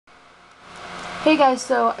Hey guys,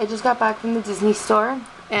 so I just got back from the Disney store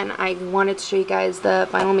and I wanted to show you guys the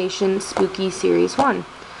Vinylmation Spooky Series 1.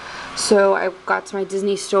 So I got to my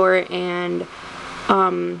Disney store and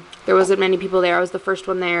there wasn't many people there. I was the first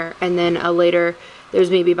one there, and then later there's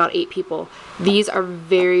maybe about 8 people. These are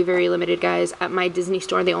very, very limited, guys. At my Disney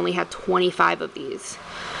store they only had 25 of these.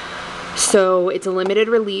 So it's a limited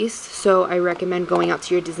release, so I recommend going out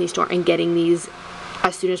to your Disney store and getting these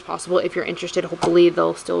as soon as possible if you're interested. Hopefully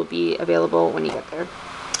they'll still be available when you get there.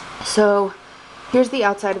 So here's the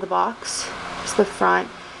outside of the box. It's the front.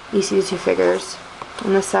 You see the 2 figures.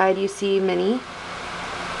 On the side you see Minnie.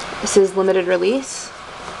 This is limited release.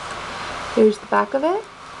 Here's the back of it.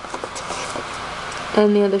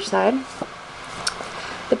 And the other side.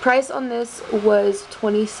 The price on this was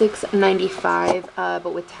 $26.95,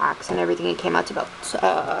 but with tax and everything it came out to about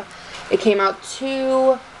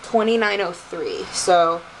 $29.03.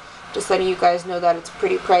 So just letting you guys know that it's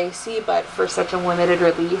pretty pricey, but for such a limited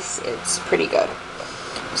release it's pretty good.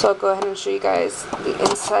 So I'll go ahead and show you guys the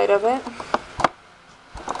inside of it.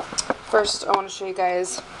 First I want to show you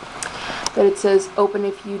guys that it says open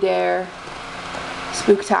if you dare,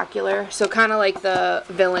 spooktacular. So kind of like the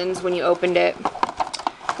villains, when you opened it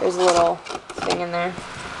there's a little thing in there.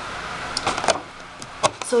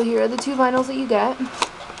 So here are the 2 vinyls that you get.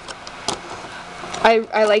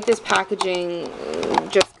 I like this packaging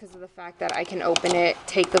just because of the fact that I can open it,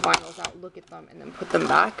 take the vinyls out, look at them, and then put them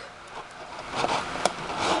back.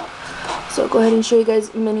 So I'll go ahead and show you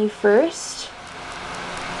guys Minnie first.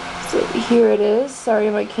 So here it is. Sorry,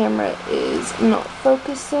 my camera is not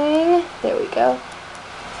focusing. There we go.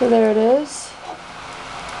 So there it is.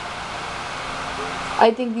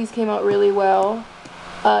 I think these came out really well.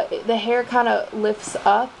 The hair kind of lifts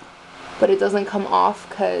up, but it doesn't come off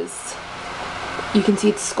because you can see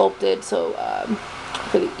it's sculpted, so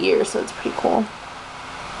for the ear, so it's pretty cool.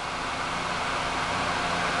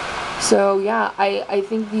 So yeah, I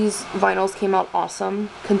think these vinyls came out awesome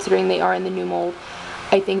considering they are in the new mold.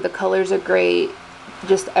 I think the colors are great.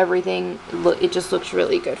 Just everything, it just looks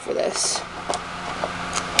really good for this.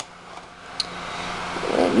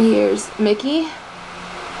 And here's Mickey.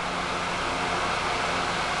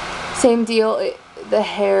 Same deal, the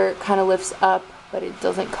hair kind of lifts up, but it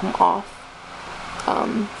doesn't come off,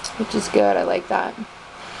 which is good. I like that.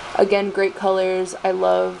 Again, great colors. I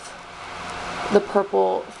love the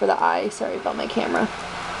purple for the eye. Sorry about my camera.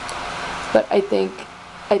 But I think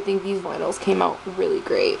these vinyls came out really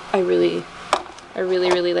great. I really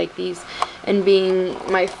like these. And being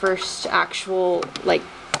my first actual like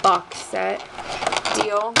box set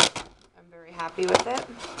deal, I'm very happy with it.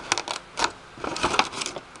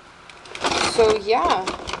 So yeah,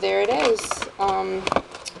 there it is.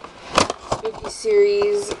 Spooky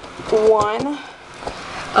Series 1.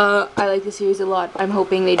 I like the series a lot. I'm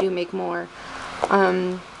hoping they do make more.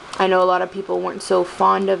 I know a lot of people weren't so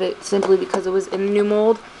fond of it simply because it was in the new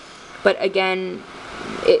mold. But again,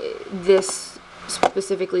 this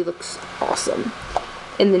specifically looks awesome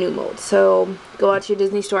in the new mold. So go out to your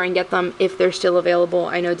Disney store and get them if they're still available.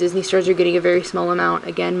 I know Disney stores are getting a very small amount.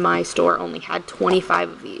 Again, my store only had 25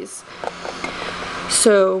 of these.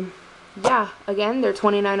 So yeah, again, they're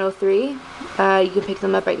 $29.03. You can pick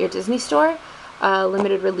them up at your Disney store.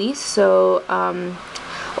 Limited release, so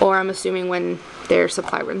or I'm assuming when their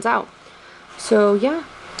supply runs out. So yeah,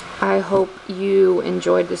 I hope you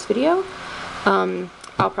enjoyed this video.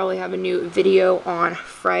 I'll probably have a new video on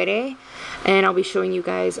Friday, and I'll be showing you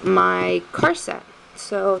guys my car set.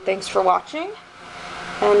 So thanks for watching,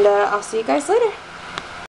 and I'll see you guys later.